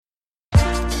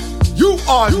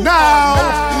are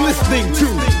now listening to.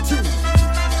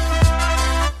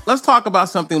 Let's talk about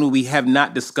something that we have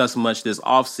not discussed much this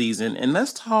offseason, and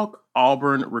let's talk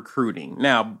Auburn recruiting.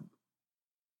 Now,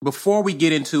 before we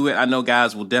get into it, I know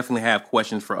guys will definitely have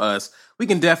questions for us. We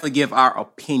can definitely give our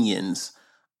opinions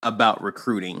about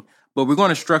recruiting, but we're going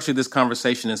to structure this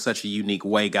conversation in such a unique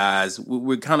way, guys.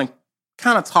 We're kind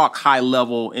of talk high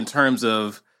level in terms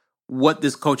of what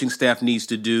this coaching staff needs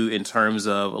to do in terms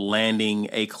of landing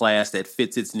a class that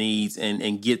fits its needs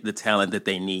and get the talent that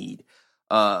they need.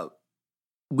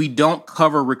 We don't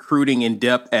cover recruiting in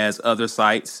depth as other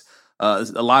sites. A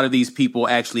lot of these people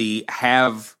actually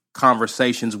have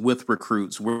conversations with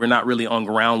recruits. We're not really on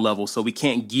ground level, so we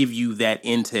can't give you that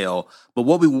intel. But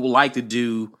what we would like to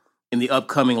do in the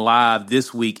upcoming live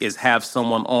this week is have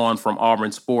someone on from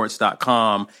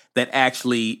auburnsports.com that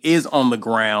actually is on the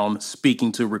ground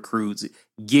speaking to recruits,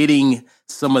 getting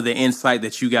some of the insight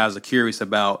that you guys are curious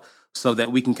about so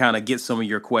that we can kind of get some of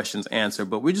your questions answered.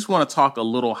 But we just want to talk a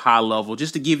little high level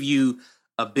just to give you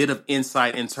a bit of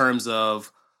insight in terms of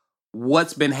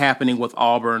what's been happening with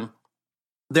Auburn.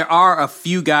 There are a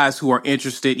few guys who are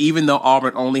interested, even though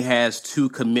Auburn only has 2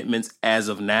 commitments as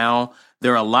of now.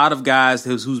 There are a lot of guys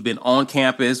who's been on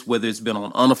campus, whether it's been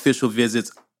on unofficial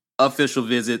visits, official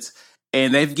visits,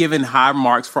 and they've given high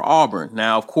marks for Auburn.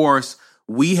 Now, of course,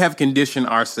 we have conditioned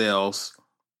ourselves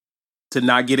to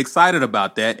not get excited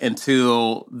about that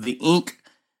until the ink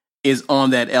is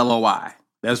on that LOI.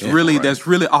 That's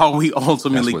really all we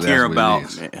ultimately care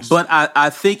about. But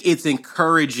I think it's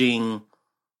encouraging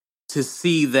to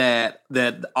see that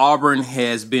Auburn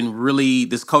has been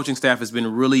this coaching staff has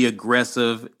been really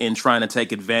aggressive in trying to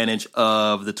take advantage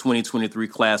of the 2023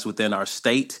 class within our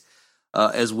state,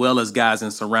 as well as guys in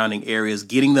surrounding areas,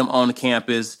 getting them on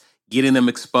campus, getting them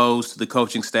exposed to the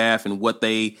coaching staff and what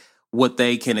they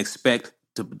can expect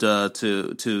to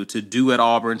do at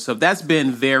Auburn. So that's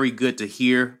been very good to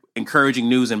hear, encouraging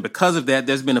news. And because of that,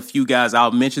 there's been a few guys.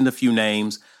 I'll mention a few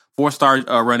names.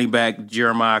 4-star running back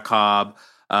Jeremiah Cobb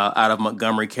out of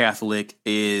Montgomery Catholic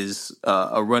is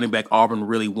a running back Auburn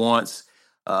really wants.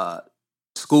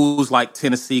 Schools like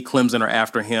Tennessee, Clemson are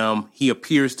after him. He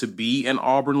appears to be an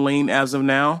Auburn lean as of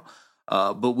now.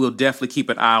 But we'll definitely keep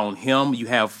an eye on him. You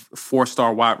have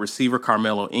 4-star wide receiver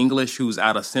Carmelo English, who's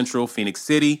out of Central Phoenix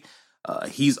City.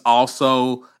 He's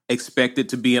also expected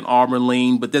to be an Auburn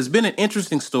lean. But there's been an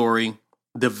interesting story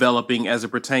developing as it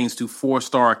pertains to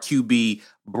 4-star QB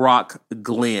Brock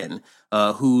Glenn,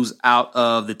 who's out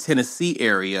of the Tennessee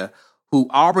area, who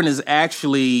Auburn has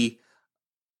actually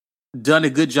done a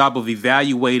good job of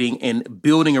evaluating and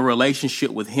building a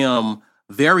relationship with him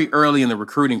very early in the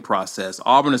recruiting process.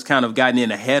 Auburn has kind of gotten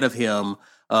in ahead of him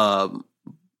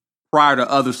prior to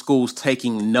other schools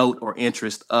taking note or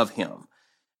interest of him.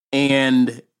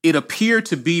 And it appeared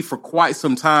to be for quite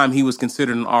some time he was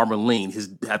considered an Auburn lean.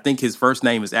 I think his first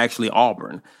name is actually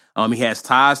Auburn. He has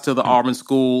ties to the Auburn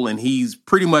school, and he's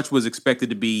pretty much was expected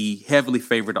to be heavily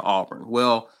favored to Auburn.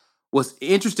 Well, what's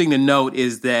interesting to note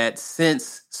is that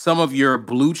since some of your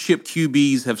blue chip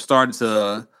QBs have started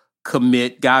to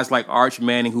commit, guys like Arch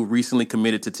Manning, who recently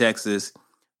committed to Texas,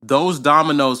 those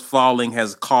dominoes falling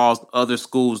has caused other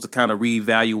schools to kind of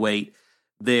reevaluate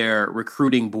their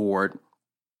recruiting board.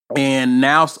 And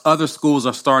now other schools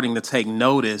are starting to take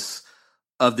notice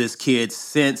of this kid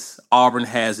since Auburn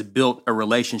has built a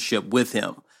relationship with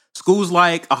him. Schools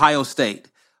like Ohio State.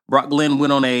 Brock Glenn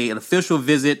went on an official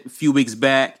visit a few weeks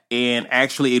back, and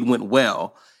actually it went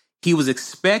well. He was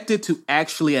expected to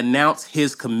actually announce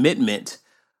his commitment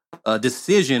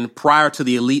decision prior to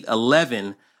the Elite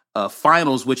 11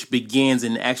 finals, which begins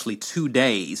in actually 2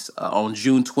 days on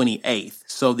June 28th.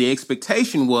 So the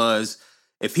expectation was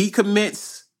if he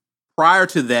commits prior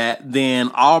to that, then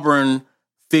Auburn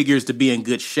figures to be in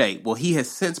good shape. Well, he has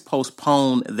since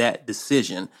postponed that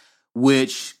decision,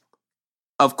 which,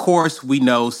 of course, we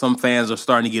know some fans are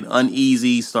starting to get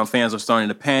uneasy. Some fans are starting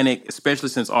to panic, especially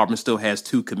since Auburn still has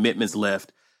 2 commitments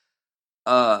left.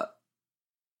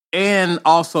 And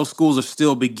also schools are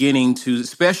still beginning to,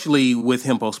 especially with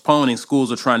him postponing,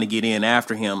 schools are trying to get in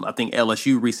after him. I think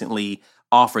LSU recently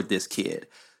offered this kid.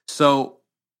 So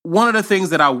one of the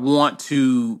things that I want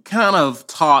to kind of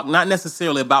talk, not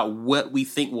necessarily about what we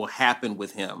think will happen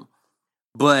with him,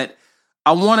 but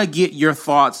I want to get your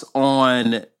thoughts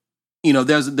on,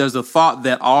 there's a thought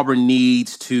that Auburn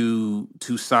needs to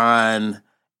sign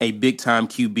a big time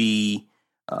QB.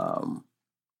 I'm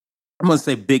going to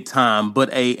say big time, but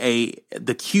the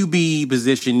QB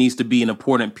position needs to be an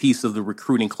important piece of the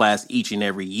recruiting class each and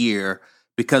every year,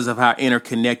 because of how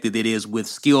interconnected it is with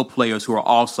skilled players who are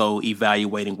also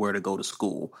evaluating where to go to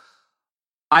school.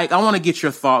 Ike, I want to get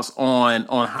your thoughts on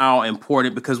how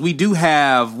important, because we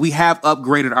have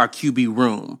upgraded our QB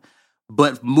room,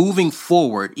 but moving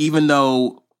forward, even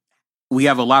though we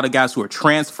have a lot of guys who are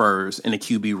transfers in the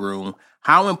QB room,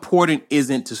 how important is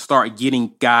it to start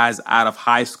getting guys out of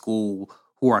high school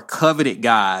who are coveted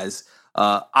guys?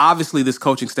 Obviously, this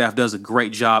coaching staff does a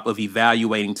great job of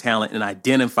evaluating talent and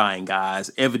identifying guys,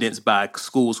 evidenced by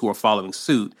schools who are following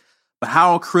suit. But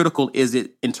how critical is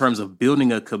it in terms of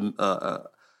building a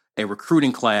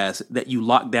recruiting class that you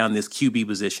lock down this QB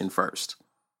position first?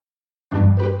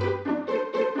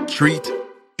 Treat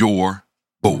your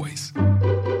boys.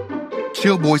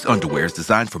 Chill Boys underwear is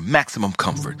designed for maximum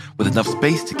comfort with enough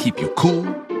space to keep you cool,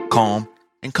 calm,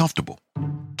 and comfortable.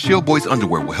 Chill Boys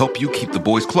underwear will help you keep the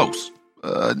boys close.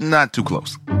 Not too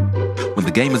close. When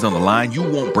the game is on the line, you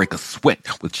won't break a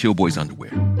sweat with Chill Boys underwear.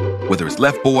 Whether it's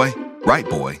left boy, right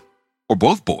boy, or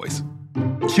both boys,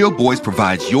 Chill Boys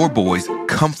provides your boys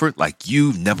comfort like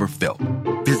you've never felt.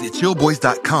 Visit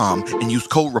chillboys.com and use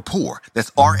code RAPPORT,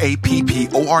 that's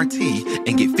RAPPORT,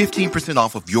 and get 15%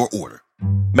 off of your order.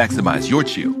 Maximize your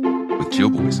chill with Chill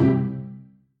Boys.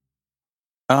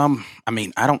 I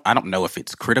mean, I don't know if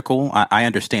it's critical. I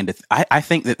understand it. I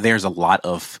think that there's a lot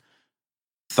of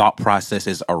thought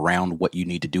processes around what you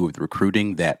need to do with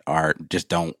recruiting that are just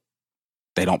don't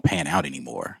pan out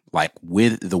anymore. Like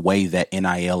with the way that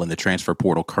NIL and the transfer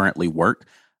portal currently work,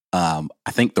 I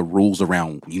think the rules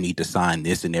around you need to sign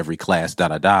this in every class,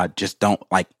 just don't,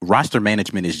 like, roster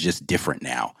management is just different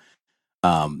now.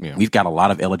 We've got a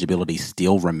lot of eligibility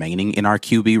still remaining in our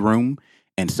QB room.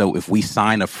 And so if we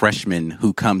sign a freshman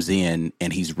who comes in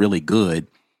and he's really good,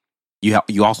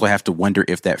 you also have to wonder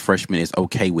if that freshman is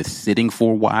okay with sitting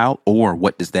for a while, or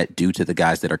what does that do to the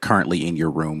guys that are currently in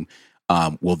your room?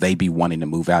 Will they be wanting to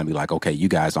move out and be like, okay, you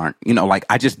guys aren't, like,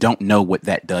 I just don't know what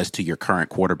that does to your current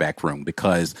quarterback room,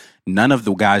 because none of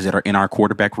the guys that are in our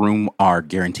quarterback room are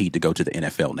guaranteed to go to the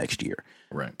NFL next year.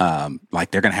 Right.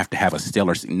 Like, they're going to have a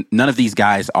stellar, none of these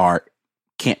guys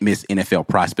can't miss NFL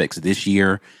prospects this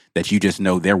year that you just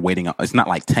know they're waiting on. It's not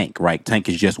like Tank, right? Tank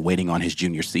is just waiting on his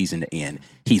junior season to end.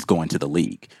 He's going to the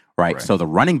league, right? So the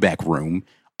running back room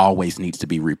always needs to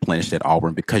be replenished at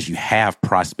Auburn, because you have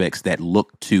prospects that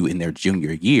look to, in their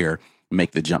junior year,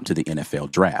 make the jump to the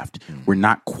NFL draft. We're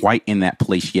not quite in that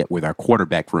place yet with our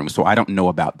quarterback room. So I don't know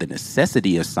about the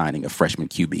necessity of signing a freshman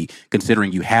QB,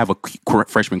 considering you have a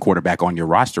freshman quarterback on your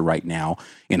roster right now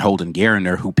in Holden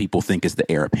Gariner, who people think is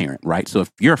the heir apparent, right? So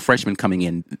if you're a freshman coming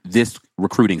in this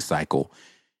recruiting cycle,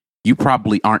 you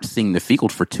probably aren't seeing the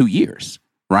field for 2 years,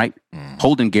 right?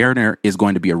 Holden Gariner is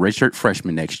going to be a redshirt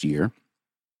freshman next year.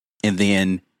 And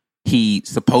then he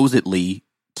supposedly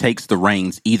takes the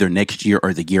reins either next year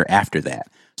or the year after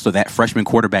that. So that freshman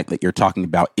quarterback that you're talking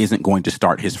about isn't going to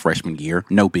start his freshman year.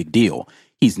 No big deal.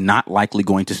 He's not likely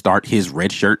going to start his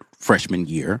redshirt freshman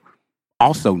year.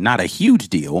 Also, not a huge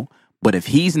deal. But if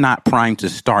he's not primed to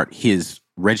start his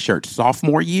redshirt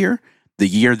sophomore year, the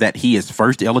year that he is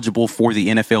first eligible for the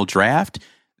NFL draft,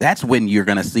 that's when you're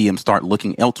going to see him start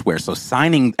looking elsewhere. So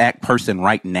signing that person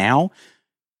right now,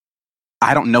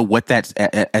 I don't know what that's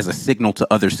as a signal to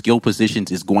other skill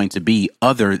positions is going to be,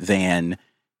 other than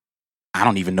I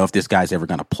don't even know if this guy's ever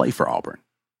going to play for Auburn,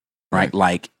 right?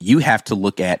 Like, you have to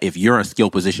look at, if you're a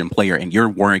skill position player and you're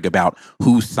worrying about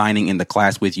who's signing in the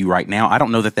class with you right now, I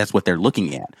don't know that that's what they're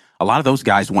looking at. A lot of those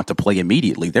guys want to play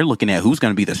immediately. They're looking at who's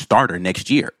going to be the starter next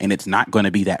year, and it's not going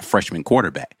to be that freshman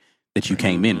quarterback that you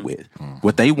came in with.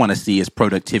 What they want to see is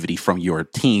productivity from your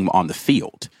team on the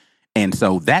field. And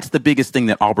so that's the biggest thing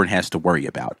that Auburn has to worry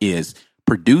about, is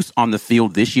produce on the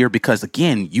field this year, because,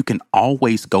 again, you can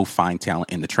always go find talent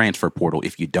in the transfer portal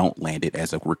if you don't land it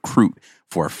as a recruit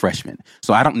for a freshman.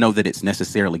 So I don't know that it's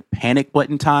necessarily panic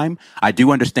button time. I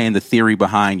do understand the theory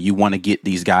behind you want to get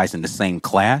these guys in the same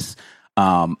class.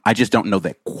 I just don't know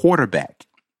that quarterback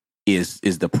is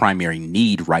the primary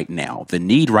need right now. The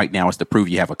need right now is to prove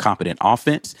you have a competent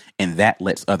offense, and that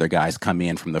lets other guys come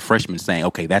in from the freshmen saying,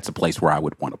 okay, that's a place where I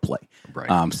would want to play.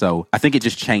 Right. So I think it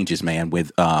just changes, man,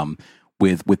 with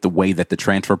the way that the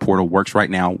transfer portal works right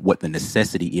now, what the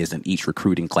necessity is in each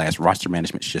recruiting class. Roster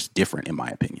management is just different, in my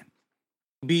opinion.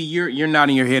 B, you're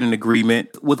nodding your head in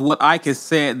agreement with what Ike has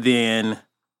said. Then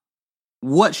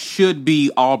what should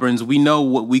be Auburn's? We know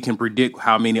what we can predict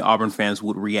how many Auburn fans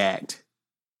would react.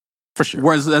 For sure.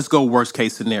 Let's go worst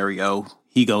case scenario.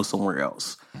 He goes somewhere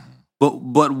else. But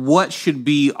what should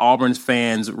be Auburn's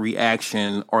fans'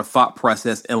 reaction or thought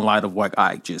process in light of what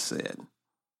Ike just said?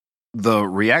 The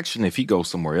reaction, if he goes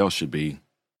somewhere else, should be,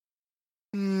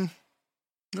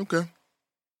 okay.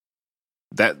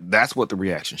 That's what the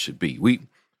reaction should be. We've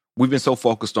been so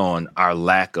focused on our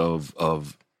lack of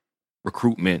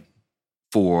recruitment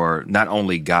for not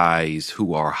only guys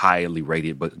who are highly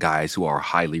rated, but guys who are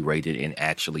highly rated and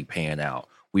actually pan out.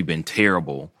 We've been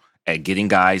terrible at getting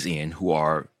guys in who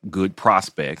are good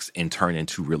prospects and turn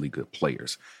into really good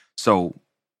players. So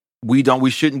we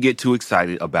shouldn't get too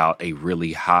excited about a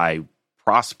really high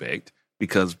prospect,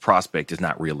 because prospect is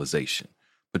not realization.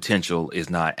 Potential is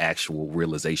not actual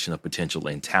realization of potential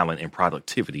and talent and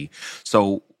productivity.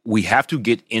 So we have to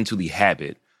get into the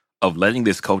habit of letting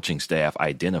this coaching staff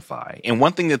identify. And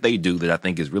one thing that they do that I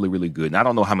think is really, really good, and I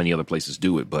don't know how many other places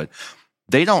do it, but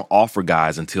they don't offer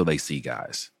guys until they see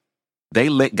guys. They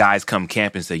let guys come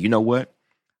camp and say, you know what?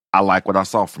 I like what I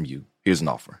saw from you. Here's an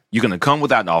offer. You're going to come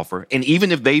without an offer. And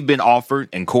even if they've been offered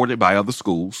and courted by other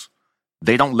schools,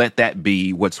 they don't let that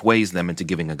be what sways them into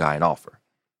giving a guy an offer.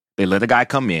 They let a guy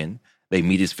come in, they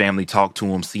meet his family, talk to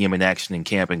him, see him in action in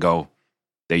camp, and go,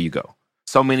 there you go.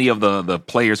 So many of the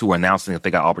players who are announcing that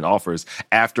they got Auburn offers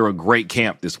after a great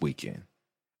camp this weekend,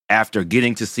 after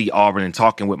getting to see Auburn and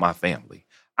talking with my family,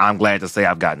 I'm glad to say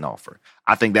I've got an offer.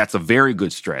 I think that's a very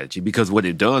good strategy, because what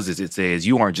it does is it says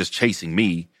you aren't just chasing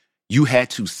me. You had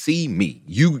to see me.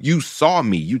 You saw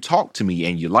me. You talked to me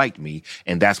and you liked me.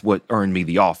 And that's what earned me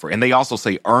the offer. And they also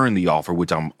say earn the offer,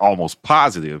 which I'm almost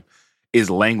positive is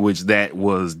language that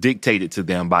was dictated to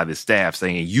them by the staff,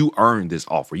 saying you earned this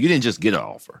offer. You didn't just get an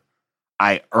offer.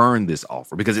 I earned this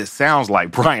offer, because it sounds like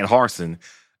Brian Harsin.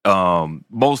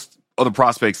 Most other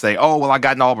prospects say, oh, well, I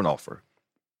got an Auburn offer.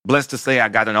 Blessed to say I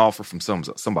got an offer from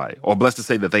somebody, or blessed to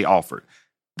say that they offered.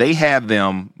 They have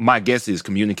them, my guess is,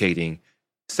 communicating,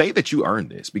 say that you earned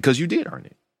this, because you did earn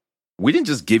it. We didn't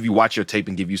just watch your tape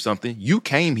and give you something. You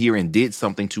came here and did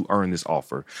something to earn this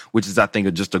offer, which is, I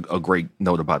think, just a great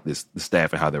note about the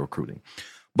staff and how they're recruiting.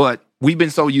 But we've been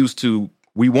so used to,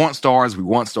 we want stars, we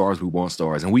want stars, we want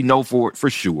stars. And we know for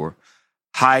sure,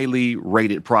 highly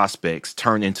rated prospects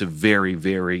turn into very,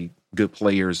 very good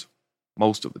players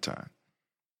most of the time.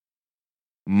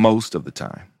 Most of the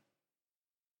time.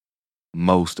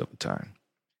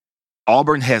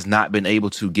 Auburn has not been able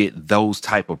to get those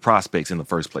type of prospects in the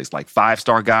first place. Like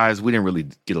 5-star guys, we didn't really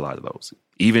get a lot of those.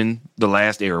 Even the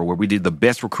last era where we did the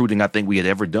best recruiting I think we had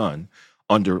ever done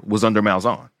was under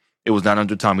Malzahn. It was not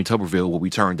under Tommy Tuberville where we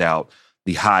turned out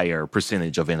the higher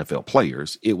percentage of NFL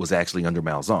players. It was actually under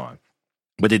Malzahn.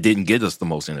 But it didn't get us the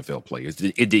most NFL players.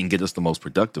 It didn't get us the most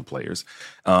productive players.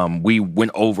 We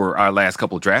went over our last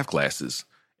couple of draft classes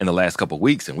in the last couple of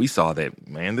weeks, and we saw that,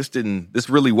 man, this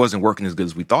really wasn't working as good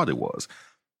as we thought it was.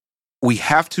 We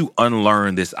have to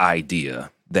unlearn this idea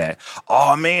that,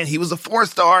 oh man, he was a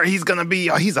 4-star, he's a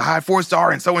high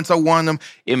 4-star, and so won them.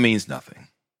 It means nothing.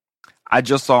 I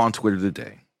just saw on Twitter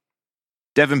today,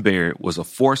 Devin Barrett was a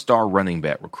 4-star running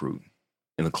back recruit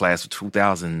in the class of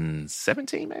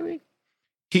 2017, maybe?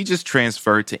 He just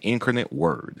transferred to Incarnate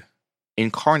Word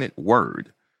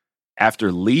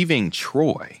after leaving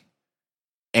Troy.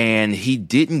 And he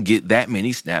didn't get that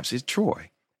many snaps at Troy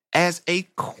as a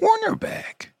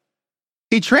cornerback.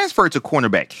 He transferred to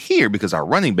cornerback here because our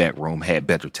running back room had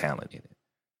better talent in it.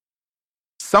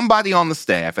 Somebody on the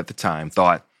staff at the time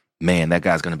thought, man, that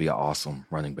guy's going to be an awesome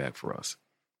running back for us.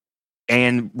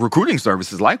 And recruiting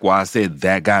services likewise said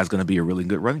that guy's going to be a really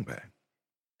good running back.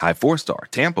 High 4-star,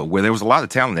 Tampa, where there was a lot of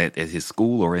talent at his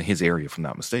school or in his area, if I'm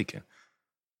not mistaken.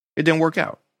 It didn't work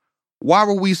out. Why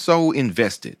were we so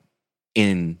invested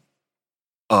in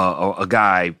a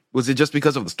guy? Was it just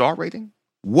because of the star rating?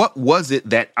 What was it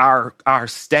that our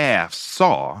staff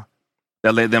saw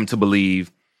that led them to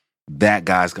believe that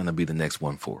guy's going to be the next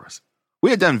one for us?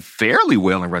 We had done fairly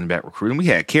well in running back recruiting. We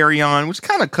had Carry On, which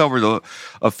kind of covered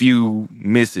a few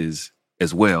misses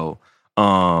as well.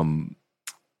 Boobie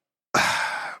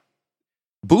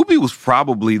was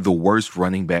probably the worst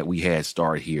running back we had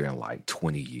start here in like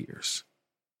 20 years.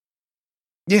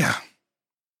 Yeah.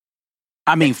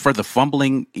 I mean, for the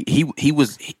fumbling, he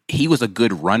was a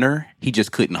good runner. He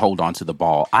just couldn't hold on to the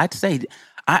ball. I'd say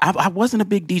I wasn't a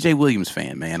big DJ Williams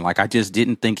fan, man. Like, I just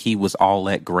didn't think he was all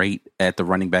that great at the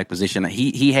running back position.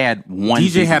 He had one.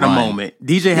 DJ had run. A moment.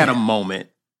 DJ had a moment,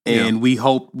 and we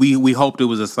hoped it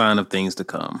was a sign of things to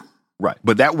come. Right,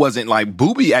 but that wasn't like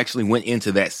Boobie actually went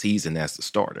into that season as the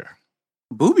starter.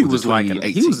 Boobie was like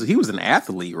he was an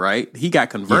athlete, right? He got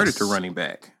converted to running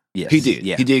back. Yes, he did.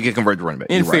 Yeah. He did get converted to running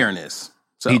back. In fairness,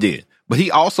 he did, but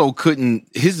he also couldn't.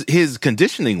 His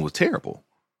conditioning was terrible.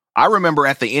 I remember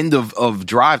at the end of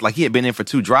drives, like he had been in for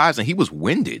 2 drives and he was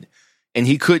winded, and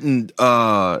he couldn't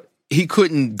go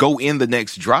in the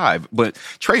next drive. But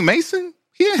Trey Mason,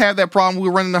 he didn't have that problem. We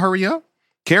were running to hurry up.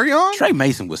 Carry on. Trey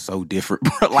Mason was so different,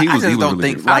 bro. Like, I was just don't really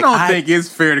think. different. I don't think it's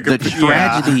fair to compare.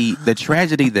 The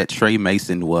tragedy that Trey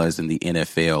Mason was in the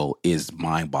NFL is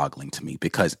mind-boggling to me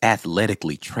because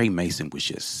athletically, Trey Mason was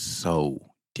just so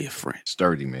different.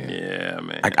 Sturdy, man. Yeah,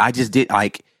 man. Like, I just did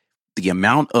like the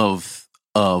amount of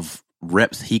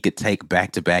reps he could take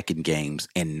back to back in games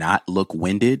and not look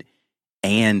winded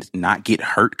and not get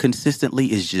hurt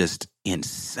consistently is just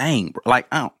insane, bro. Like,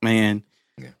 oh man.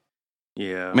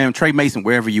 Yeah. Man, Trey Mason,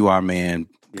 wherever you are, man,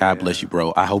 God bless you,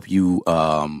 bro. I hope you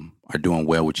are doing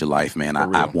well with your life, man.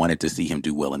 I wanted to see him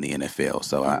do well in the NFL.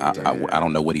 So I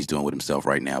don't know what he's doing with himself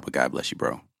right now, but God bless you,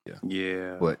 bro.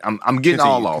 Yeah. But I'm getting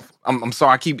all off. I'm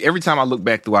sorry. Every time I look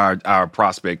back through our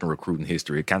prospect and recruiting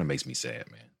history, it kind of makes me sad,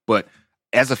 man. But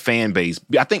as a fan base,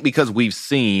 I think because we've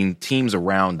seen teams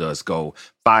around us go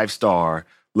 5-star,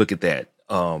 look at that,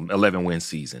 11-win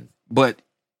season. But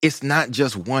it's not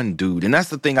just one dude. And that's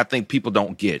the thing I think people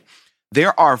don't get.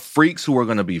 There are freaks who are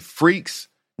going to be freaks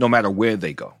no matter where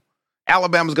they go.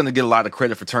 Alabama's going to get a lot of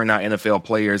credit for turning out NFL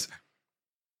players.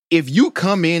 If you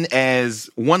come in as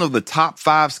one of the top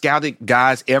 5 scouted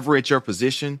guys ever at your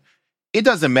position, it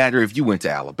doesn't matter if you went to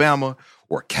Alabama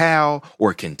or Cal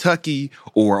or Kentucky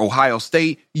or Ohio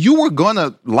State. You were going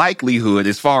to likelihood,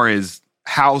 as far as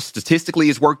how statistically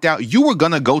it's worked out, you were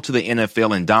going to go to the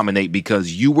NFL and dominate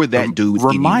because you were that dude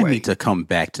Remind anyway. me to come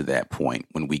back to that point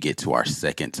when we get to our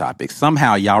second topic.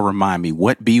 Somehow y'all remind me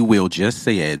what B. Will just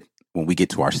said. When we get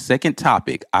to our second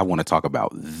topic, I want to talk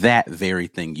about that very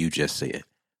thing you just said.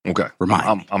 Okay. Remind me.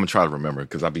 I'm going to try to remember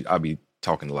because I'll be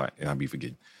talking a lot and I'll be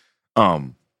forgetting.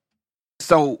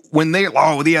 So when they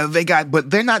but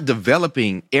they're not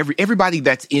developing everybody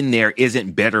that's in there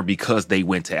isn't better because they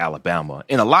went to Alabama.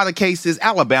 In a lot of cases,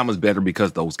 Alabama's better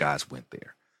because those guys went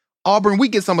there. Auburn, we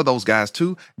get some of those guys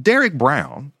too. Derek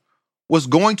Brown was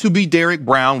going to be Derek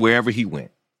Brown wherever he went.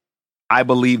 I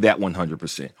believe that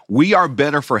 100%. We are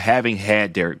better for having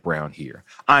had Derek Brown here.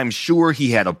 I'm sure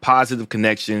he had a positive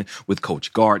connection with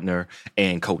Coach Gardner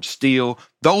and Coach Steele.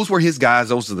 Those were his guys.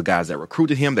 Those are the guys that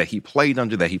recruited him, that he played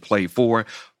under, that he played for.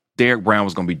 Derek Brown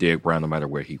was going to be Derek Brown no matter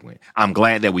where he went. I'm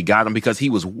glad that we got him because he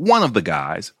was one of the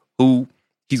guys who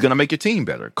he's going to make your team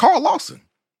better. Carl Lawson.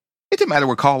 It didn't matter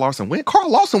where Carl Lawson went.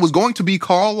 Carl Lawson was going to be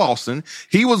Carl Lawson.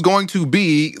 He was going to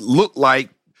look like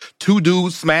two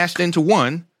dudes smashed into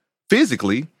one.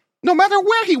 Physically, no matter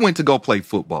where he went to go play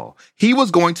football, he was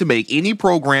going to make any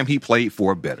program he played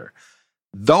for better.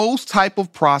 Those type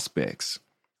of prospects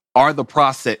are the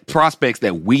prospects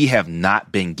that we have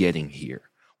not been getting here.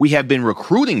 We have been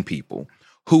recruiting people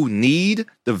who need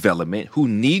development, who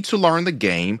need to learn the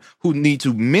game, who need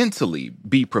to mentally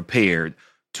be prepared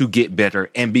to get better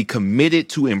and be committed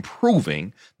to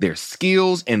improving their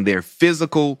skills and their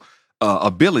physical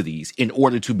abilities in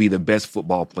order to be the best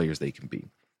football players they can be.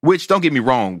 Which, don't get me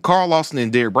wrong, Carl Lawson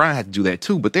and Derek Brown had to do that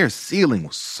too, but their ceiling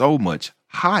was so much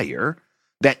higher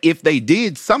that if they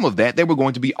did some of that, they were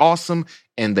going to be awesome,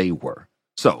 and they were.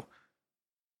 So,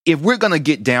 if we're going to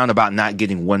get down about not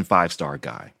getting one 5-star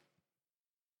guy,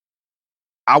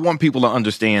 I want people to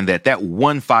understand that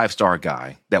one 5-star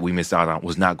guy that we missed out on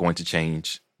was not going to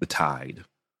change the tide,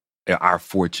 our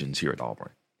fortunes here at Auburn.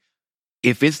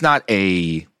 If it's not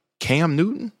a Cam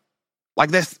Newton, like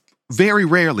that's very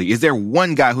rarely is there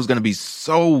one guy who's going to be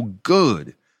so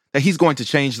good that he's going to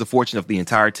change the fortune of the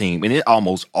entire team. And it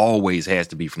almost always has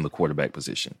to be from the quarterback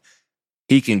position.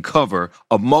 He can cover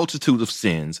a multitude of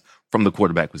sins from the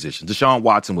quarterback position. Deshaun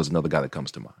Watson was another guy that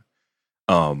comes to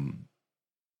mind.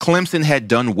 Clemson had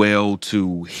done well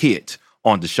to hit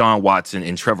on Deshaun Watson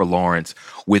and Trevor Lawrence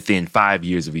within 5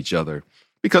 years of each other,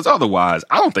 because otherwise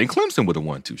I don't think Clemson would have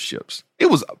won 2 ships. It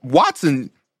was Watson.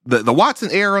 The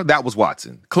Watson era, that was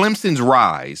Watson. Clemson's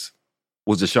rise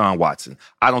was Deshaun Watson.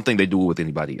 I don't think they do it with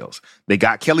anybody else. They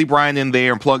got Kelly Bryant in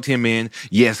there and plugged him in.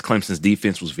 Yes, Clemson's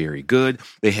defense was very good.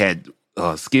 They had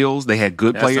skills. They had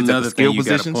good players at the skill positions.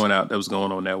 That's another thing you got to point out that was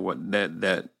going on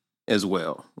that as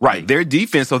well. Right. Their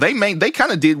defense, so they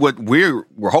kind of did what we're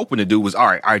hoping to do was, all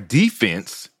right, our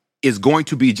defense is going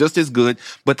to be just as good,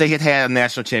 but they had a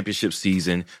national championship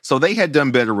season, so they had done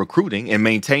better recruiting and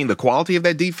maintained the quality of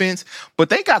that defense,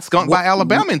 but they got skunked by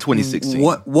Alabama in 2016.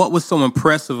 What was so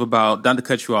impressive about, not to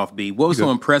cut you off, B, what was so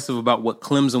impressive about what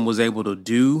Clemson was able to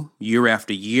do year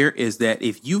after year is that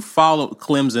if you followed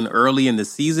Clemson early in the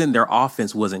season, their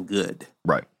offense wasn't good.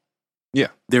 Right. Yeah.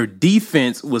 Their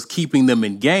defense was keeping them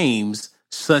in games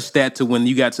such that to when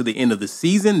you got to the end of the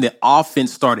season, the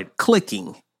offense started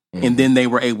clicking. And then they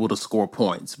were able to score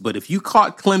points. But if you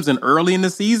caught Clemson early in the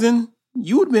season,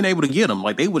 you would have been able to get them.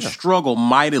 Like, they would struggle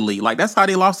mightily. Like, that's how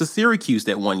they lost to Syracuse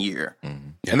that one year.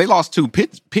 And they lost to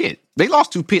Pitt. They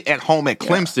lost to Pitt at home at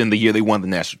Clemson the year they won the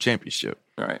national championship.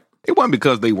 Right. It wasn't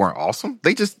because they weren't awesome.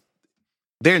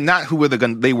 They're not who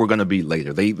they were going to be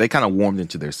later. They kind of warmed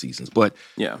into their seasons. But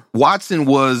Watson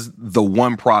was the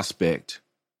one prospect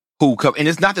who, and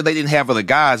it's not that they didn't have other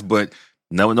guys, but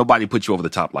nobody put you over the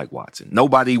top like Watson.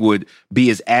 Nobody would be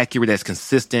as accurate, as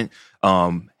consistent,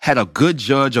 had a good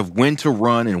judge of when to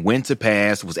run and when to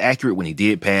pass, was accurate when he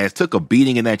did pass, took a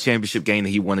beating in that championship game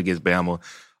that he won against Bama,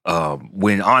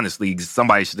 when honestly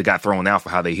somebody should have got thrown out for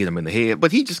how they hit him in the head.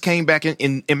 But he just came back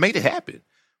and made it happen.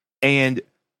 And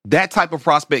that type of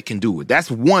prospect can do it. That's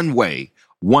one way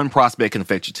one prospect can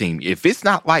affect your team. If it's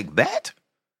not like that,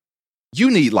 you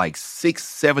need like 6,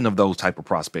 7 of those type of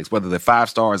prospects, whether they're 5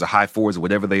 stars or high 4s or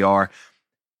whatever they are.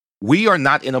 We are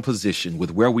not in a position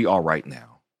with where we are right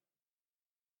now.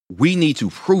 We need to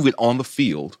prove it on the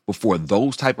field before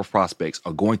those type of prospects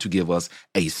are going to give us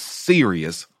a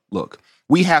serious look.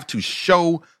 We have to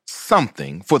show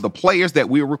something for the players that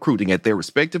we are recruiting at their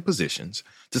respective positions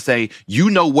to say, you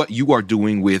know what you are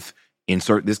doing with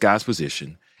insert this guy's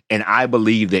position, and I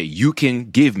believe that you can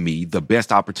give me the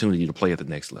best opportunity to play at the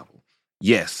next level.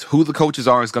 Yes, who the coaches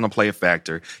are is going to play a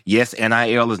factor. Yes,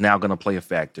 NIL is now going to play a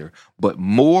factor. But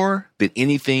more than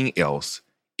anything else,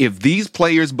 if these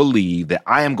players believe that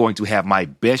I am going to have my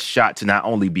best shot to not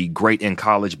only be great in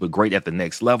college, but great at the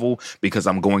next level because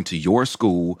I'm going to your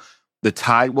school, the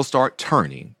tide will start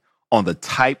turning on the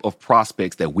type of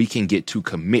prospects that we can get to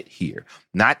commit here.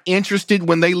 Not interested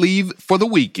when they leave for the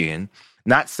weekend,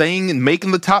 not saying and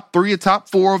making the top 3 or top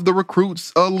 4 of the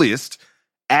recruits list,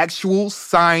 actual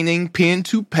signing pen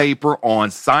to paper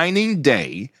on signing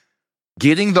day,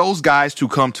 getting those guys to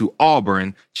come to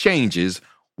Auburn changes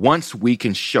once we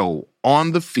can show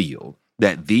on the field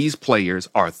that these players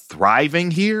are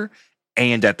thriving here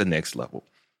and at the next level.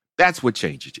 That's what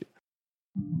changes it.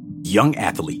 Young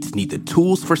athletes need the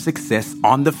tools for success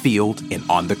on the field and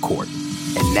on the court.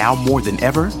 And now more than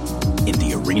ever, in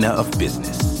the arena of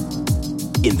business.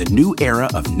 In the new era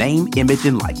of name, image,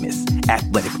 and likeness,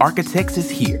 Athletic Architects is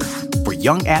here for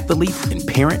young athletes and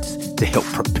parents to help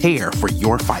prepare for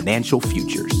your financial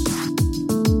futures.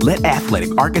 Let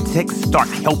Athletic Architects start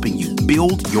helping you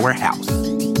build your house.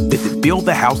 Visit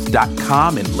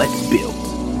buildthehouse.com and let's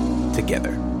build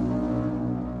together.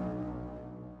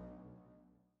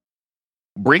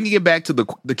 Bringing it back to the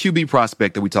QB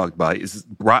prospect that we talked about, is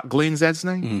Brock Glenn, is that his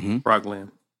name? Mm-hmm. Brock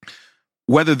Glenn.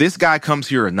 Whether this guy comes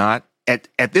here or not,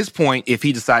 at this point, if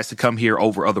he decides to come here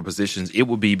over other positions, it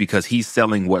will be because he's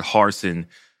selling what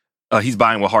he's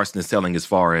buying what Harsin is selling as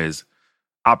far as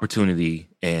opportunity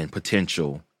and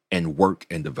potential and work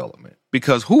and development.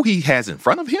 Because who he has in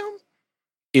front of him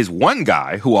is one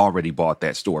guy who already bought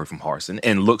that story from Harsin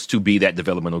and looks to be that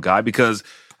developmental guy because...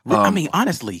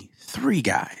 honestly, 3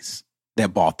 guys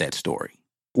that bought that story.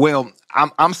 Well,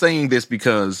 I'm saying this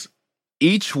because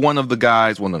each one of the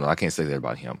guys... Well, no, I can't say that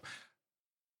about him.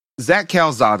 Zach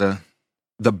Calzada,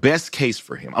 the best case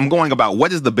for him. I'm going about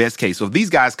what is the best case. So if these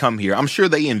guys come here, I'm sure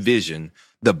they envision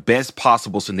the best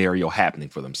possible scenario happening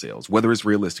for themselves, whether it's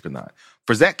realistic or not.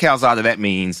 For Zach Calzada, that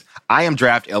means I am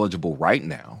draft eligible right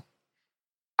now.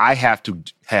 I have to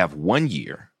have 1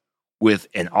 year with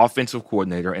an offensive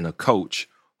coordinator and a coach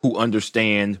who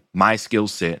understand my skill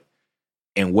set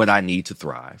and what I need to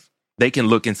thrive. They can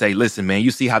look and say, listen, man,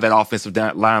 you see how that offensive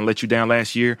line let you down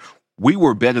last year? We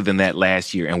were better than that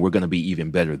last year, and we're going to be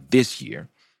even better this year.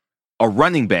 A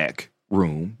running back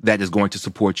room that is going to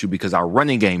support you because our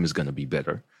running game is going to be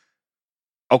better.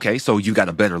 Okay, so you got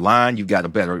a better line. You got a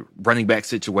better running back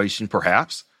situation,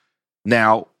 perhaps.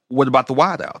 Now, what about the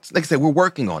wideouts? Like I said, we're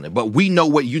working on it, but we know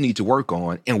what you need to work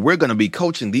on, and we're going to be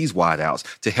coaching these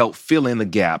wideouts to help fill in the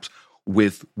gaps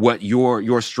with what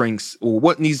your strengths or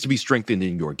what needs to be strengthened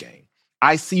in your game.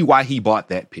 I see why he bought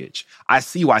that pitch. I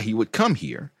see why he would come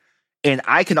here. And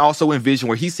I can also envision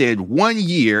where he said 1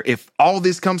 year, if all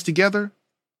this comes together,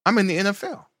 I'm in the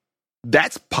NFL.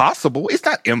 That's possible. It's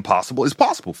not impossible. It's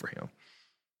possible for him.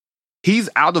 He's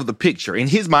out of the picture. In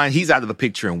his mind, he's out of the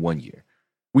picture in 1 year.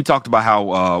 We talked about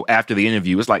how after the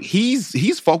interview, it's like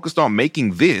he's focused on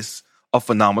making this a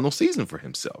phenomenal season for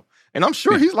himself. And I'm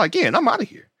sure he's like, yeah, and I'm out of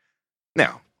here.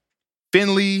 Now,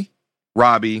 Finley,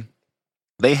 Robbie,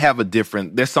 they have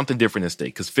there's something different at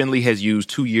stake because Finley has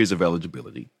used 2 years of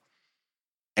eligibility.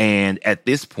 And at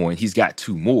this point, he's got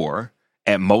 2 more.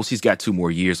 At most, he's got 2 more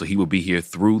years, so he will be here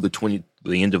through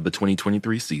the end of the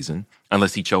 2023 season,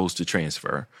 unless he chose to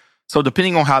transfer. So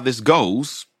depending on how this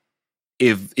goes,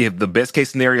 if the best case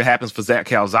scenario happens for Zach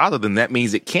Calzada, then that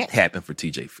means it can't happen for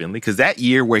TJ Finley, because that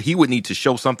year where he would need to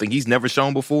show something he's never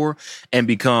shown before and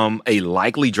become a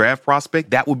likely draft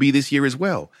prospect, that would be this year as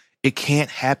well. It can't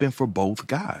happen for both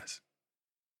guys.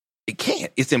 It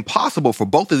can't. It's impossible for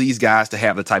both of these guys to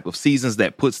have the type of seasons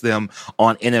that puts them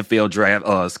on NFL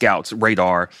draft scouts'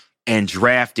 radar and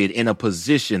drafted in a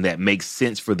position that makes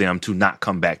sense for them to not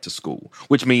come back to school,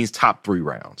 which means top 3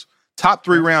 rounds. Top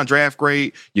 3 round draft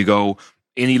grade, you go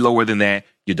any lower than that,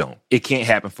 you don't. It can't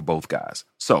happen for both guys.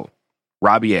 So,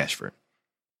 Robbie Ashford,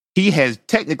 he has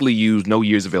technically used no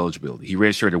years of eligibility. He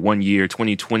redshirted 1 year.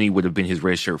 2020 would have been his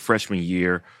redshirt freshman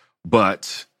year,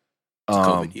 but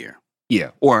COVID year.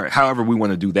 Yeah, or however we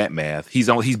want to do that math. He's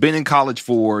been in college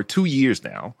for 2 years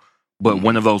now, but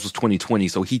one of those was 2020,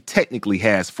 so he technically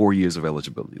has 4 years of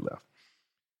eligibility left.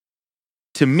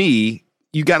 To me,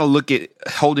 you got to look at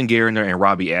Holden Geriner and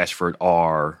Robbie Ashford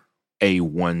are a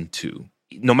 1-2.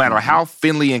 No matter how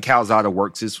Finley and Calzada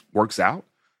works out,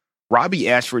 Robbie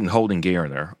Ashford and Holden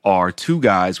Geriner are 2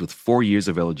 guys with 4 years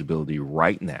of eligibility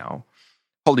right now.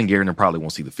 Holden Geriner probably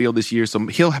won't see the field this year, so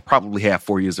he'll probably have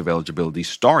 4 years of eligibility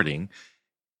starting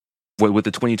with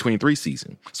the 2023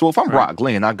 season. So if I'm Brock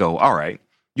Glenn, I go, all right,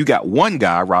 you got one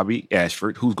guy, Robbie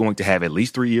Ashford, who's going to have at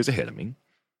least 3 years ahead of me.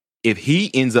 If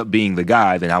he ends up being the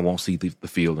guy, then I won't see the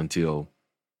field until,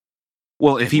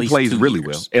 well, if he plays really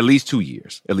well, at least 2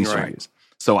 years. At least 2 years.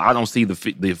 So I don't see the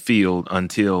field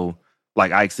until,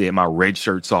 like Ike said, my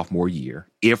redshirt sophomore year,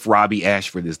 if Robbie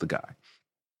Ashford is the guy.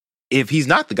 If he's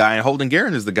not the guy and Holden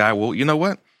Geriner is the guy, well, you know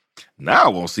what? Now I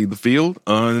won't see the field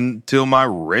until my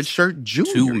redshirt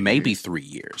junior 2, maybe 3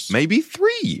 years. Maybe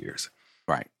 3 years.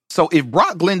 Right. So if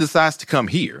Brock Glenn decides to come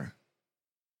here,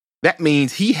 that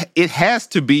means it has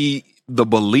to be the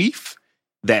belief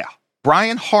that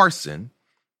Brian Harsin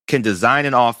can design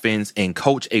an offense and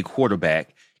coach a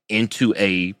quarterback into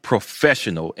a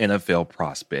professional NFL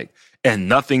prospect and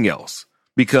nothing else.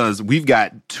 Because we've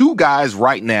got 2 guys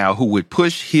right now who would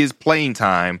push his playing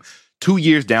time 2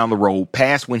 years down the road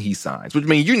past when he signs, which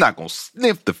means you're not going to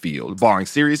sniff the field, barring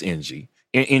serious injury,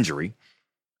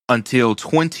 until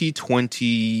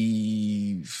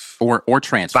 2020 or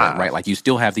transfer, right? Like you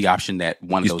still have the option that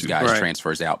one of those guys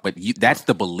transfers out, but that's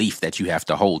the belief that you have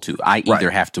to hold to. I either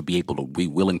have to be able to be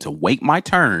willing to wait my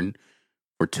turn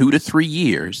for 2 to 3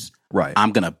 years. Right.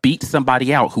 I'm going to beat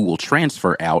somebody out who will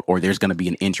transfer out, or there's going to be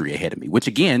an injury ahead of me, which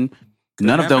again,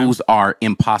 none of those are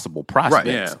impossible prospects. Right,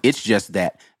 yeah. It's just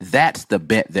that's the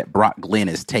bet that Brock Glenn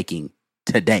is taking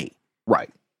today. Right.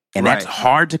 And that's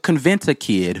hard to convince a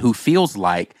kid who feels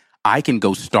like I can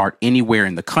go start anywhere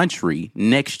in the country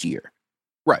next year.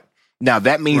 Right. Now,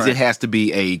 that means it has to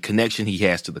be a connection he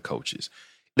has to the coaches.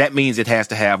 That means it has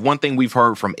to have one thing we've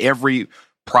heard from every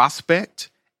prospect,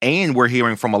 and we're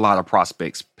hearing from a lot of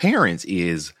prospects' parents,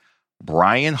 is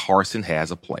Brian Harsin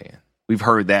has a plan. We've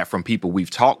heard that from people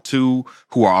we've talked to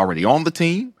who are already on the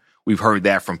team. We've heard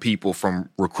that from people,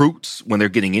 from recruits when they're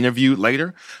getting interviewed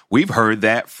later. We've heard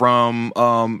that from,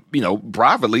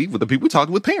 privately with the people we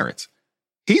talked with parents.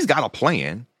 He's got a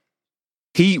plan.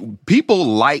 People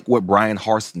like what Brian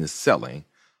Harsin is selling,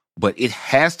 but it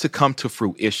has to come to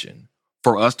fruition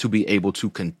for us to be able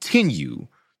to continue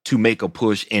to make a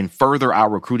push and further our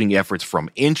recruiting efforts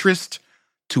from interest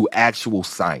to actual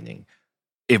signing.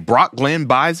 If Brock Glenn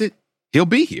buys it, he'll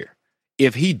be here.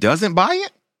 If he doesn't buy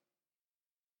it,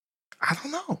 I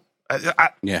don't know.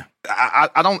 I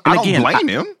don't blame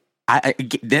him. I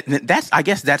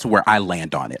guess that's where I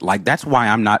land on it. Like, that's why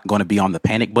I'm not going to be on the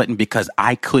panic button, because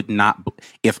I could not,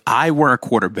 if I were a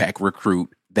quarterback recruit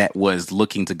that was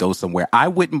looking to go somewhere, I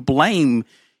wouldn't blame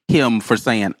him for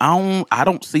saying, I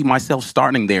don't see myself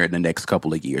starting there in the next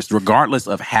couple of years, regardless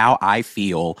of how I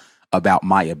feel about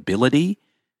my ability.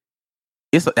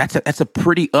 That's a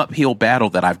pretty uphill battle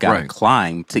that I've got to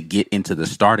climb to get into the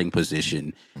starting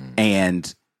position.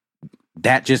 And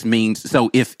that just means, so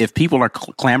if people are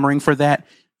clamoring for that,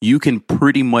 you can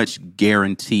pretty much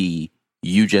guarantee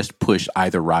you just push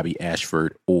either Robbie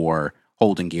Ashford or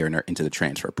Holden Geriner into the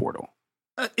transfer portal.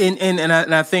 And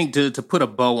I think to put a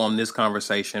bow on this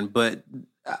conversation, but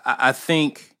I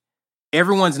think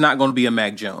everyone's not going to be a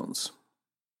Mac Jones.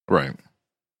 Right.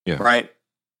 Yeah. Right.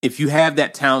 If you have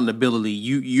that talent and ability,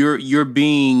 you're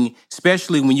being,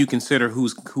 especially when you consider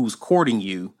who's courting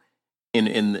you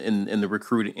in the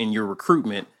recruit, in your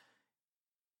recruitment.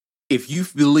 If you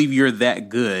believe you're that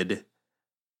good,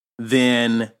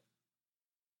 then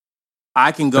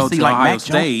I can go to Ohio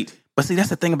State. But see, that's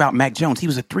the thing about Mac Jones. He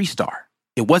was a 3-star.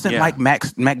 It wasn't like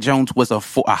Mac Jones was a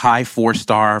high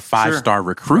 4-star, 5-star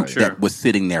recruit that was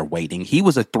sitting there waiting. He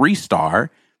was a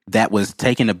 3-star that was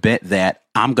taking a bet that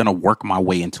I'm going to work my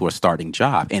way into a starting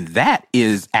job. And that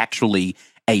is actually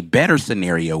A better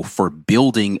scenario for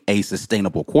building a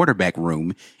sustainable quarterback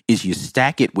room is you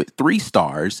stack it with 3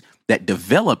 stars that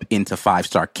develop into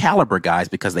 5-star caliber guys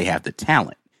because they have the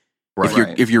talent.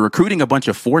 Right. If you're recruiting a bunch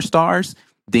of 4 stars,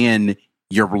 then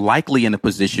you're likely in a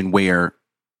position where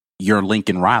you're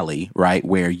Lincoln Riley, right?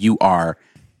 Where you are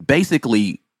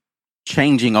basically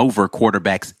changing over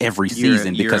quarterbacks every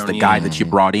season because the guy that you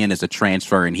brought in is a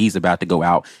transfer and he's about to go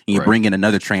out, and you bring in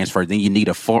another transfer, then you need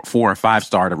a 4 or 5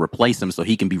 star to replace him so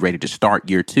he can be ready to start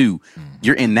year 2.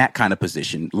 You're in that kind of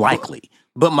position, likely.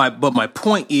 But my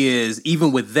point is,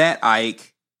 even with that,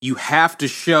 Ike, you have to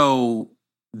show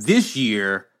this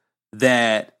year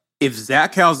that if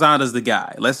Zach Calzada's the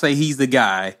guy, let's say he's the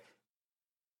guy,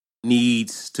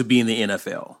 needs to be in the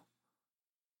NFL.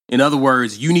 In other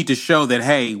words, you need to show that,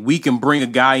 hey, we can bring a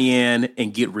guy in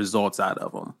and get results out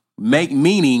of him.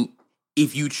 Meaning,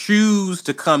 if you choose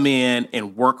to come in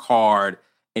and work hard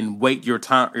and wait your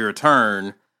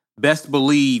turn, best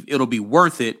believe it'll be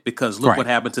worth it because look what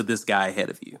happened to this guy ahead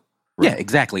of you. Right? Yeah,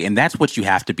 exactly. And that's what you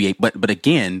have to be. But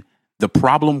again, the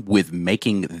problem with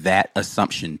making that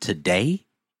assumption today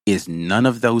is none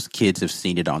of those kids have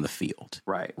seen it on the field.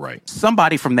 Right.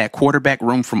 Somebody from that quarterback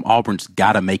room from Auburn's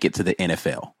got to make it to the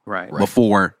NFL. Right.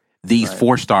 Before these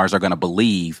 4 stars are going to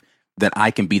believe that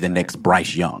I can be the next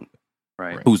Bryce Young.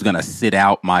 Right. Who's going to sit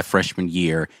out my freshman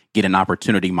year, get an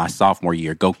opportunity my sophomore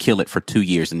year, go kill it for 2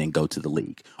 years and then go to the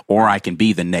league. Or I can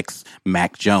be the next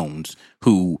Mac Jones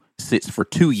who sits for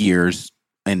 2 years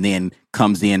and then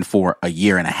comes in for a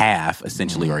year and a half,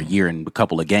 essentially, or a year and a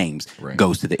couple of games,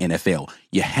 goes to the NFL.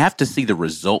 You have to see the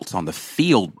results on the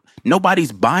field.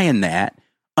 Nobody's buying that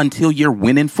until you're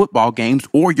winning football games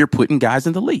or you're putting guys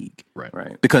in the league.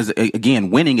 Right. Because, again,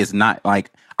 winning is not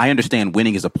like, I understand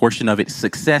winning is a portion of it.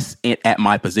 Success at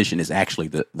my position is actually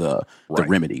the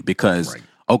remedy because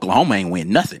Oklahoma ain't win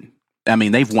nothing. I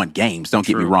mean, they've won games, don't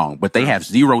get me wrong, but they have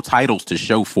 0 titles to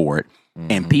show for it.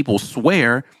 And people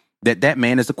swear that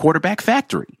man is a quarterback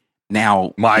factory.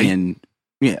 Now in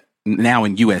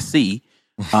USC,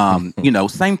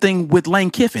 same thing with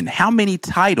Lane Kiffin. How many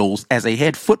titles as a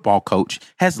head football coach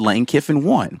has Lane Kiffin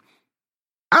won?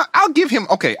 I'll give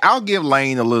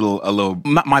Lane a little.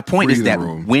 My point is that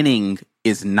room. Winning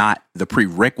is not the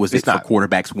prerequisite for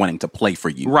quarterbacks wanting to play for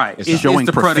you. Right. It's showing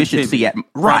proficiency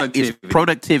it's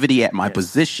productivity at my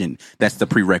position. That's the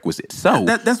prerequisite. So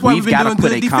that's why we've got to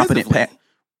put a competent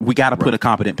we got to put a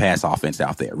competent pass offense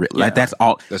out there. Like that's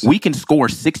all. We can score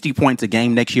 60 points a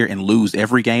game next year and lose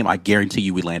every game. I guarantee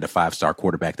you we land a 5-star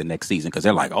quarterback the next season because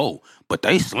they're like, oh, but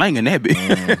they slinging that bit.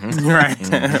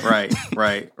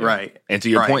 Right. And to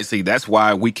your point, see, that's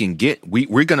why we're going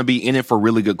to be in it for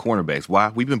really good cornerbacks. Why?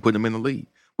 We've been putting them in the league.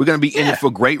 We're going to be in it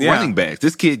for great running backs.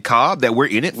 This kid Cobb that we're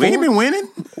in it for. We ain't been winning.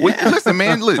 Listen,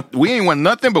 man, look, we ain't won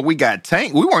nothing, but we got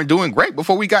Tank. We weren't doing great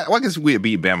before we got, well, I guess we had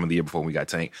beat Bama the year before we got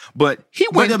Tank. But he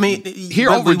went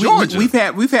over Georgia. We've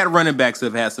had running backs who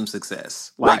have had some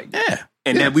success.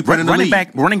 And that we put in the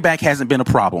league. Running back hasn't been a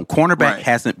problem. Cornerback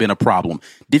hasn't been a problem.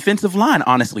 Defensive line,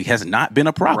 honestly, has not been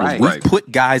a problem. We've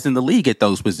put guys in the league at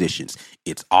those positions.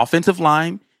 It's offensive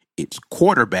line, it's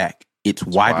quarterback, it's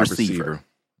wide receiver.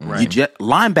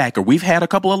 Linebacker, we've had a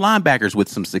couple of linebackers with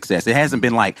some success. It hasn't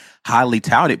been like highly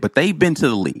touted, but they've been to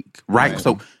the league, right?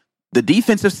 So the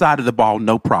defensive side of the ball,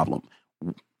 no problem.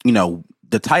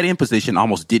 The tight end position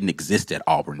almost didn't exist at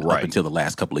Auburn up until the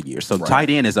last couple of years. So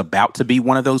tight end is about to be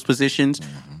one of those positions,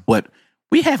 but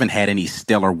we haven't had any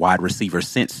stellar wide receivers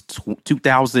since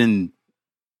 2000.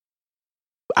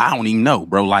 I don't even know,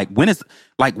 bro.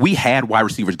 We had wide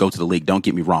receivers go to the league. Don't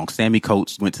get me wrong. Sammy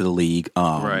Coates went to the league.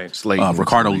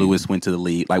 Ricardo Lewis went to the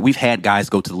league. Like, we've had guys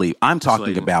go to the league. I'm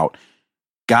talking about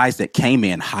guys that came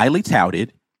in highly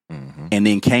touted and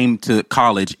then came to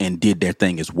college and did their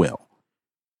thing as well.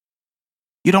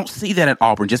 You don't see that at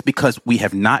Auburn just because we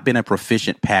have not been a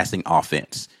proficient passing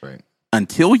offense. Right.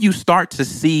 Until you start to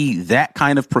see that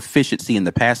kind of proficiency in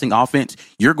the passing offense,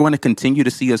 you're going to continue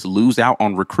to see us lose out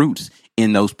on recruits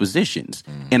in those positions.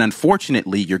 And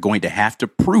unfortunately, you're going to have to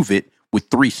prove it with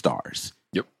 3 stars.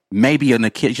 Yep. Maybe an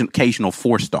occasional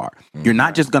 4-star. You're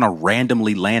not just going to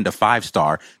randomly land a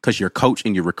 5-star because your coach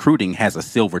and your recruiting has a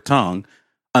silver tongue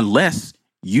unless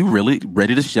you really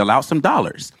ready to shell out some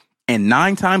dollars. And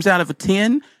 9 times out of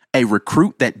 10, a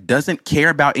recruit that doesn't care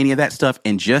about any of that stuff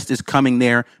and just is coming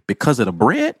there because of the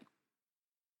bread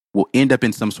will end up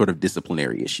in some sort of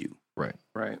disciplinary issue. Right.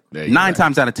 9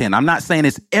 times out of 10. I'm not saying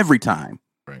it's every time.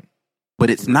 Right. But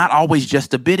it's not always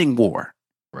just a bidding war.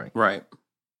 Right.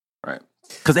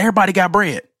 Because everybody got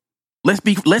bread. Let's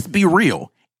be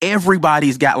real.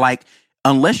 Everybody's got,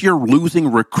 unless you're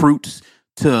losing recruits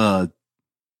to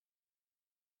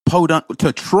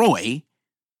Troy,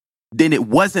 then it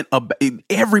wasn't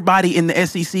everybody in the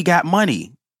SEC got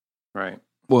money. Right.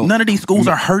 Well, none of these schools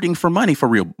are hurting for money for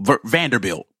real.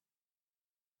 Vanderbilt.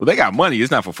 Well, they got money.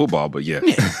 It's not for football, but yeah.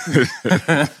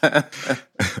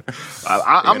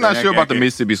 I'm not sure about the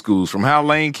Mississippi schools. From how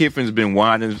Lane Kiffin's been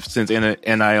whining since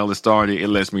NIL has started, it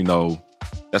lets me know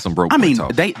that's some broke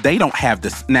talk. They don't have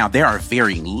this. Now, there are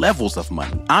varying levels of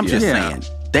money. I'm just saying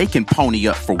they can pony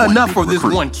up for one enough big for recruit.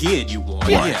 this one kid you want.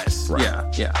 Right. Yes.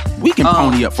 Right. Yeah. We can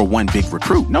pony up for one big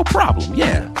recruit. No problem.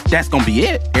 Yeah. That's going to be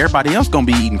it. Everybody else going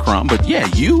to be eating crumb. But yeah,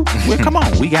 well, come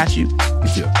on. We got you.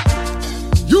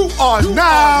 You are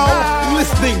now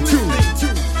listening to